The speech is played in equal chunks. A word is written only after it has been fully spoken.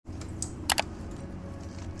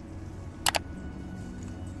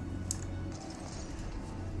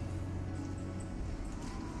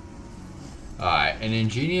an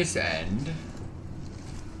ingenious end.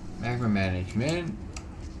 Magma management.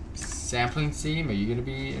 Sampling seam, are you going to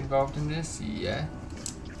be involved in this? Yeah.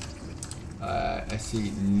 I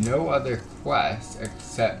see no other quests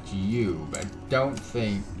except you, but I don't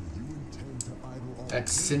think...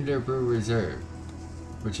 That's Cinder Brew Reserve,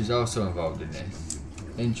 which is also involved in this.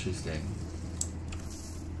 Interesting.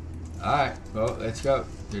 Alright, well, let's go.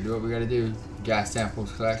 We'll do what we gotta do. Gas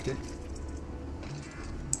samples collected.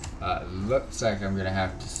 Looks like I'm gonna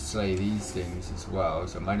have to slay these things as well,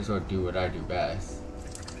 so might as well do what I do best.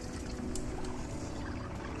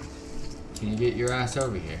 Can you get your ass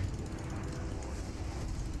over here?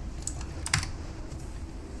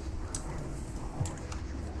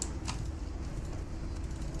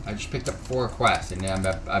 I just picked up 4 quests, and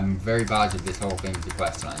I'm very positive this whole thing is a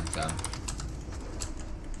quest line, so.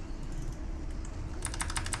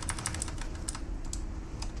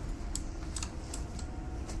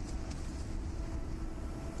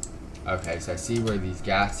 Okay, so I see where these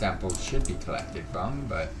gas samples should be collected from,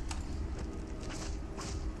 but...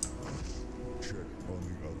 Check on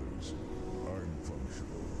the others. I'm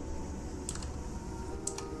functional.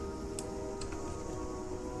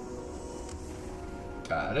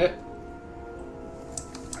 Got it.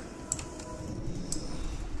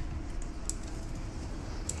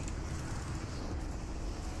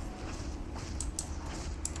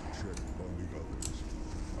 Check on the others.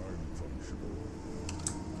 I'm functional.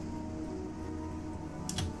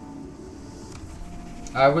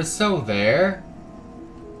 I was so there.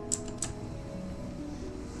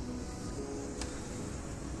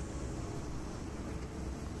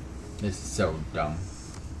 This is so dumb.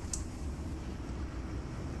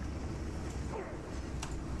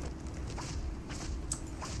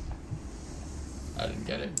 I didn't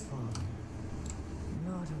get it.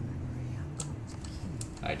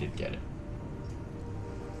 I did get it.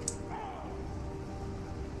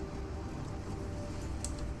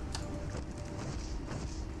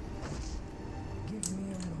 Give me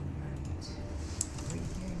a moment.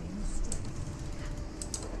 Regaining strength.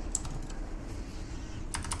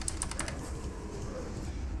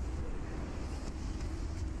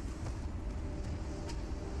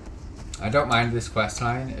 I don't mind this quest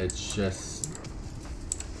line, it's just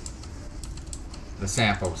the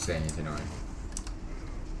samples thing is annoying.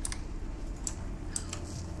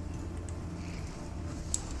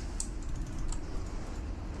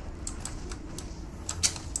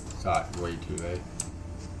 Saw it way too late.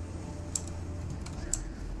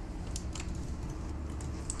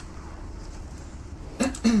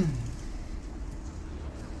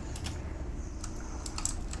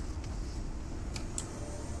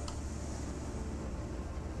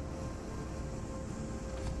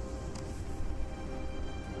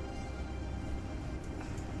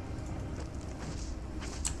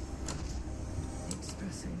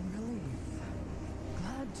 Expressing relief.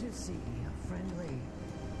 Glad to see a friendly,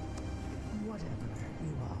 whatever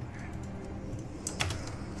you are.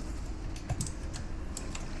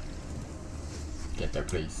 Get there,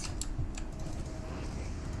 please.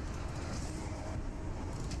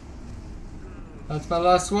 That's my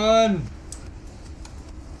last one.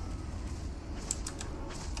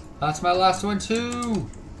 That's my last one too.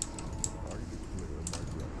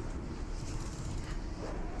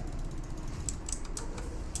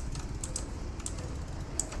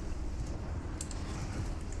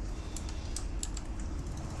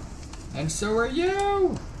 And so are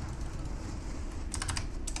you.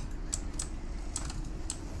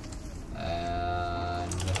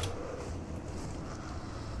 And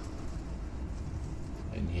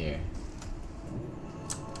in here.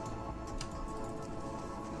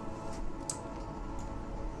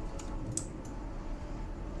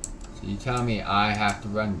 So you tell me I have to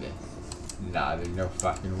run this? Nah, there's no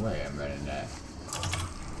fucking way I'm running that.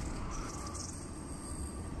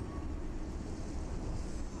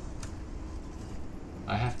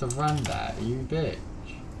 I have to run that, you bitch.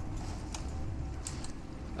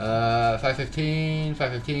 515,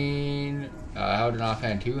 515. Held an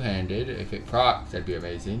offhand two-handed. If it procs, that'd be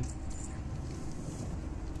amazing.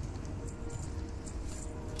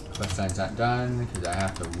 Quest line's not done because I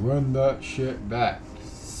have to run that shit back.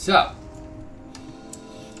 So,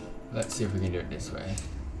 let's see if we can do it this way.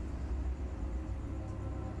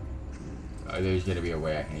 Oh, there's gonna be a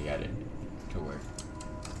way I can get it to work.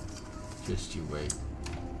 Just you wait.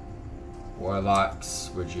 Warlocks,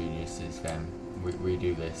 we're geniuses, fam. We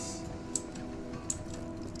do this.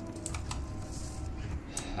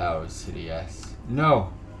 How's City S?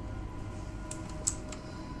 No!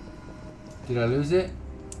 Did I lose it?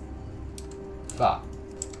 Fuck.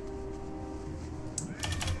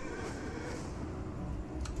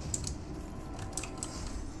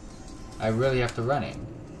 I really have to run it.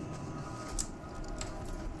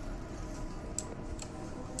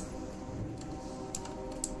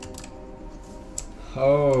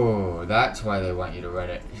 Oh, that's why they want you to run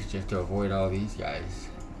it. You have to avoid all these guys.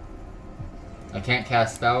 I can't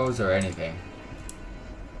cast spells or anything.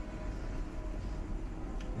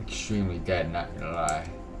 Extremely dead, not gonna lie.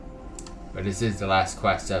 But this is the last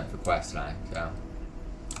quest of the quest line, so.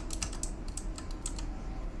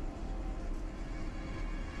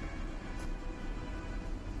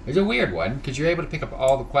 It's a weird one, because you're able to pick up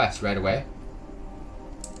all the quests right away.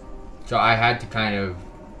 So I had to kind of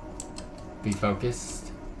be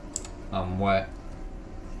focused on what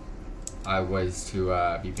I was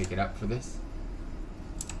to be picking up for this.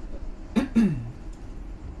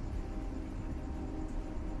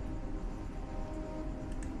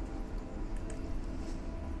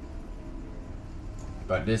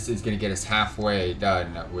 But this is going to get us halfway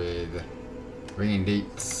done with Ringing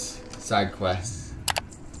Deep's side quests.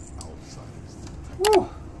 Woo!